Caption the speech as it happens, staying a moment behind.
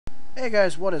Hey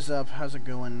guys, what is up? How's it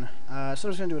going? So I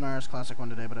was gonna do an RS Classic one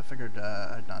today, but I figured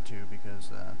I'd not to because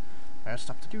I had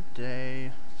stuff to do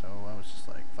today. So I was just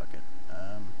like, fuck it.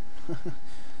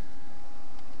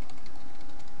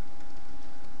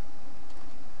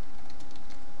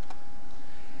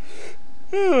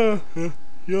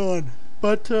 Yawn.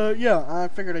 But yeah, I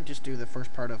figured I'd just do the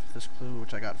first part of this clue,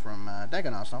 which I got from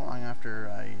Dagonos not long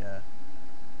after I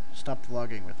stopped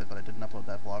vlogging with it, but I didn't upload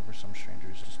that vlog for some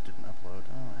strangers. Just didn't upload.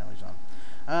 Oh, hell, he's on.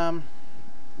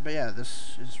 But yeah,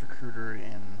 this is Recruiter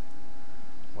in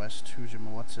West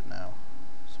Hujima. What's it now?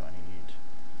 So I need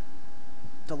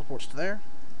teleports to there,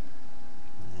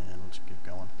 and let's get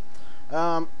going.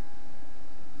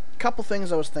 Couple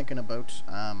things I was thinking about.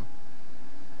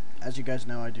 As you guys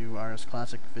know, I do RS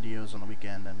Classic videos on the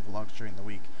weekend and vlogs during the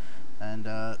week, and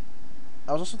I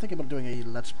was also thinking about doing a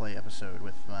Let's Play episode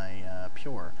with my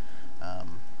Pure.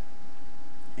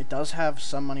 It does have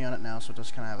some money on it now, so it does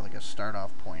kind of have like a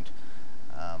start-off point.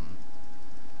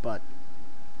 But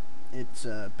it's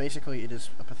basically it is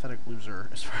a pathetic loser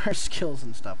as far as skills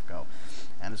and stuff go,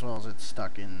 and as well as it's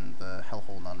stuck in the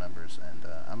hellhole non-members. And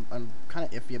I'm kind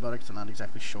of iffy about it because I'm not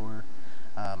exactly sure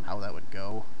how that would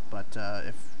go. But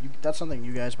if that's something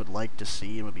you guys would like to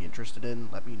see and would be interested in,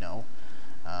 let me know,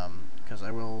 because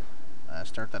I will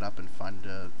start that up and find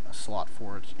a slot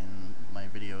for it in my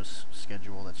videos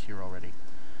schedule that's here already.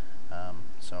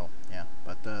 So yeah,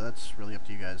 but that's really up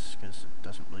to you guys, because it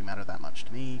doesn't really matter that much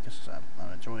to me, because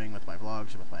I'm enjoying with my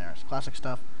vlogs and with my RS Classic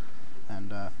stuff,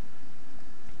 and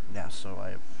yeah, so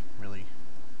I have really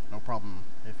no problem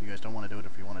if you guys don't want to do it.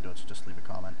 If you want to do it, so just leave a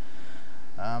comment.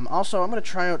 Also, I'm going to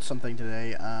try out something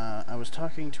today. I was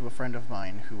talking to a friend of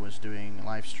mine who was doing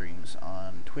live streams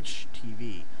on Twitch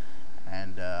TV,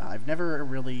 and I've never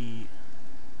really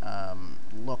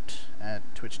looked at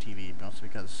Twitch TV, mostly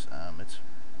because its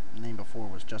name before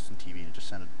was Justin TV, and it just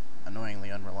sounded annoyingly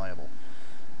unreliable.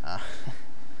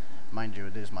 Mind you,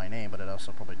 it is my name, but it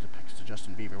also probably depicts to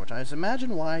Justin Bieber, which I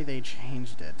imagine why they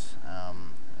changed it,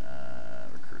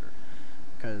 Recruiter.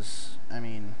 Because, I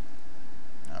mean,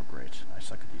 oh great, I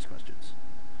suck at these questions.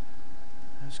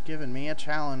 It's given me a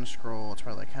challenge scroll. It's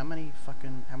probably like, how many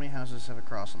houses have a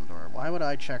cross on the door? Why would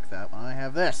I check that when I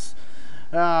have this?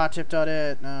 Ah,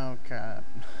 tip.it. Oh, God.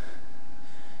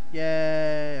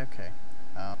 Yay, okay.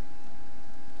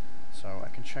 So I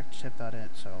can check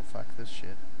tip.it, so fuck this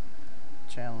shit.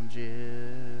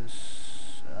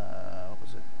 Challenges, what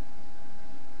was it?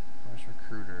 Where's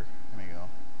Recruiter? There we go.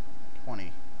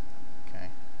 20. Okay.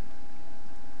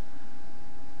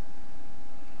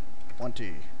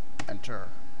 20. Enter.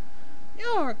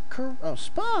 You're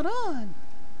spot on!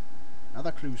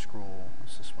 Another clue scroll.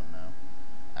 What's this one now?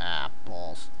 Ah,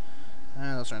 balls.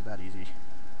 Those aren't that easy.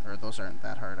 Or those aren't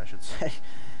that hard, I should say.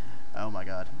 Oh my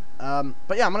god.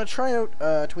 But yeah, I'm gonna try out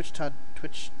Twitch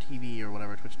TV or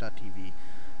whatever, Twitch.tv,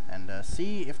 and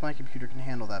see if my computer can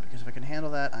handle that, because if it can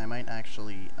handle that, I might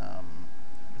actually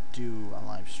do a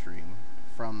live stream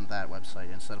from that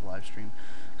website instead of live stream.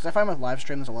 Because I find with live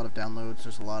stream, there's a lot of downloads,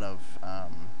 there's a lot of,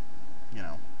 you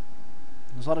know,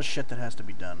 there's a lot of shit that has to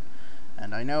be done.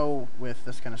 And I know with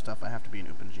this kind of stuff, I have to be in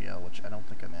OpenGL, which I don't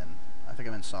think I'm in. I think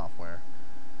I'm in software.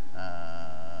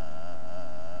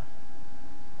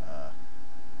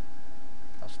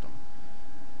 Custom.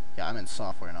 Yeah, I'm in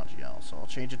software, not GL, so I'll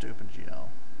change it to OpenGL.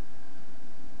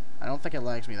 I don't think it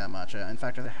lags me that much. In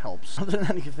fact, it helps more than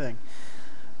anything.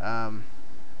 Confirm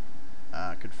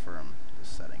this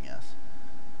setting, yes.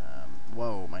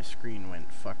 Whoa, my screen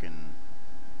went fucking...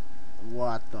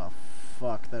 What the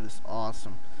fuck? That is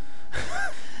awesome.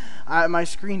 My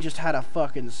screen just had a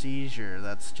fucking seizure.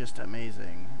 That's just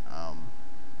amazing.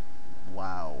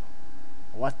 Wow.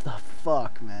 What the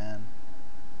fuck, man?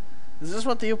 Is this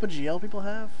what the OpenGL people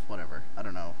have? Whatever. I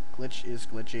don't know. Glitch is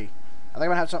glitchy. I think it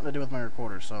might have something to do with my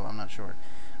recorder, so I'm not sure.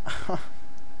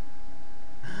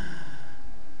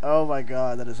 Oh my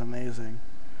god, that is amazing.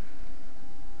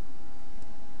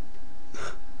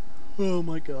 Oh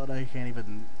my god, I can't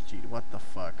even... Gee, what the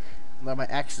fuck? My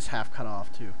X is half cut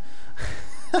off, too.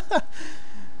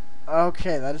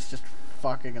 Okay, that is just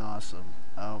fucking awesome.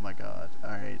 Oh my god.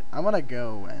 Alright, I'm gonna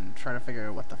go and try to figure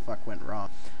out what the fuck went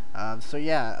wrong. So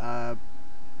yeah,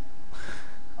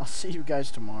 I'll see you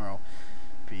guys tomorrow.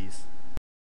 Peace.